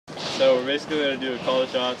So we're basically going to do a call the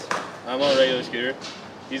shots. I'm on a regular scooter.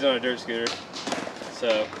 He's on a dirt scooter.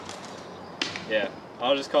 So, yeah.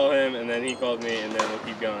 I'll just call him, and then he calls me, and then we'll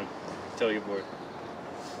keep going until we get bored.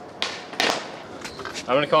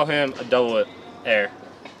 I'm going to call him a double whip air.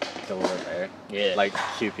 Double whip air? Yeah. Like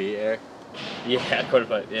QP air? Yeah, quarter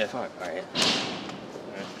pipe, yeah. Fuck, alright.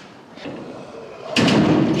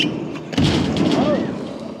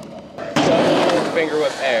 So, finger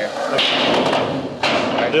whip air.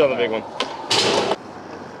 Right, do it on the big one.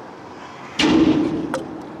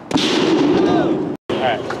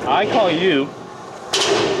 Alright, I call you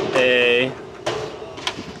a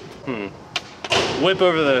whip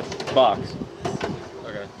over the box.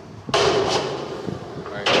 Okay.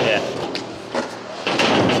 Alright. Yeah.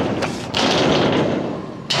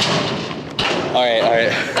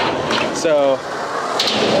 Alright. So,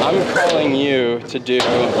 I'm calling you to do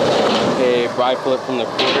a bri flip from the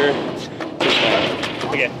quarter.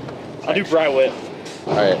 Okay. I'll do bri whip.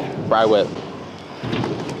 Alright, bri whip.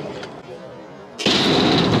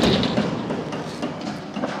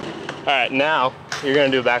 Alright, now you're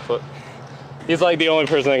gonna do a backflip. He's like the only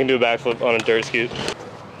person that can do a backflip on a dirt scoot.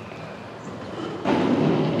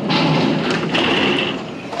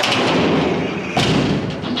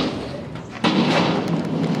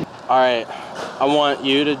 Alright, I want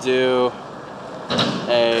you to do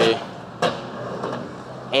a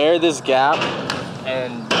air this gap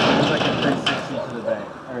and like a 360 to the bank,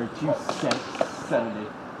 or 270.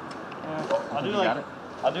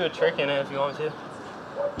 I'll do a trick in it if you want me to.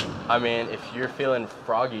 I mean, if you're feeling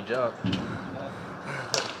froggy jump.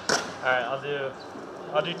 Alright, I'll do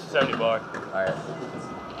 270 bar. Alright.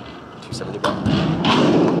 270 bar.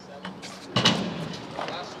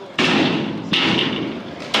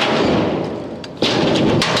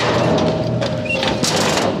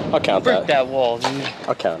 I'll count Break that. that wall, dude.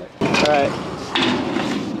 I'll count it. Alright.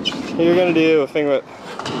 You're gonna do a finger whip.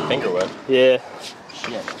 Finger whip? Yeah.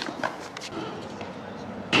 Shit.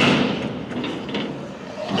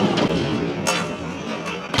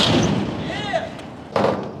 I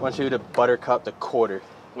want you to buttercup the quarter.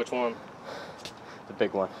 Which one? The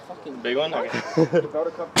big one. The big one? Okay.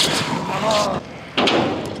 Buttercup.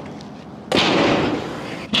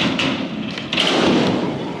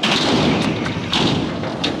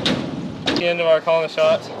 The end of our calling the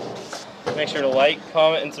shots. Make sure to like,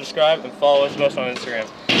 comment, and subscribe, and follow us most on Instagram.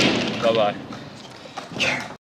 Bye-bye.